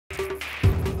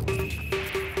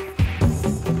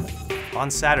on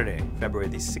Saturday, February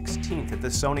the 16th at the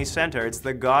Sony Center, it's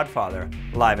The Godfather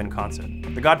live in concert.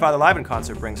 The Godfather live in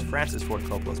concert brings Francis Ford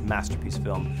Coppola's masterpiece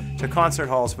film to concert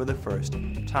halls for the first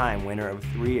time, winner of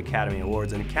 3 Academy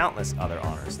Awards and countless other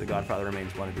honors. The Godfather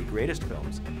remains one of the greatest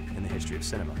films in the history of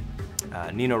cinema.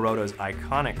 Nino Rota's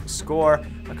iconic score,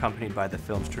 accompanied by the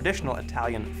film's traditional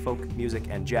Italian folk music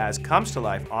and jazz, comes to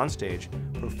life on stage,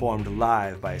 performed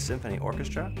live by a symphony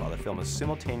orchestra, while the film is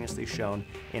simultaneously shown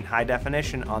in high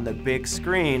definition on the big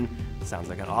screen. Sounds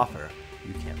like an offer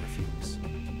you can't refuse.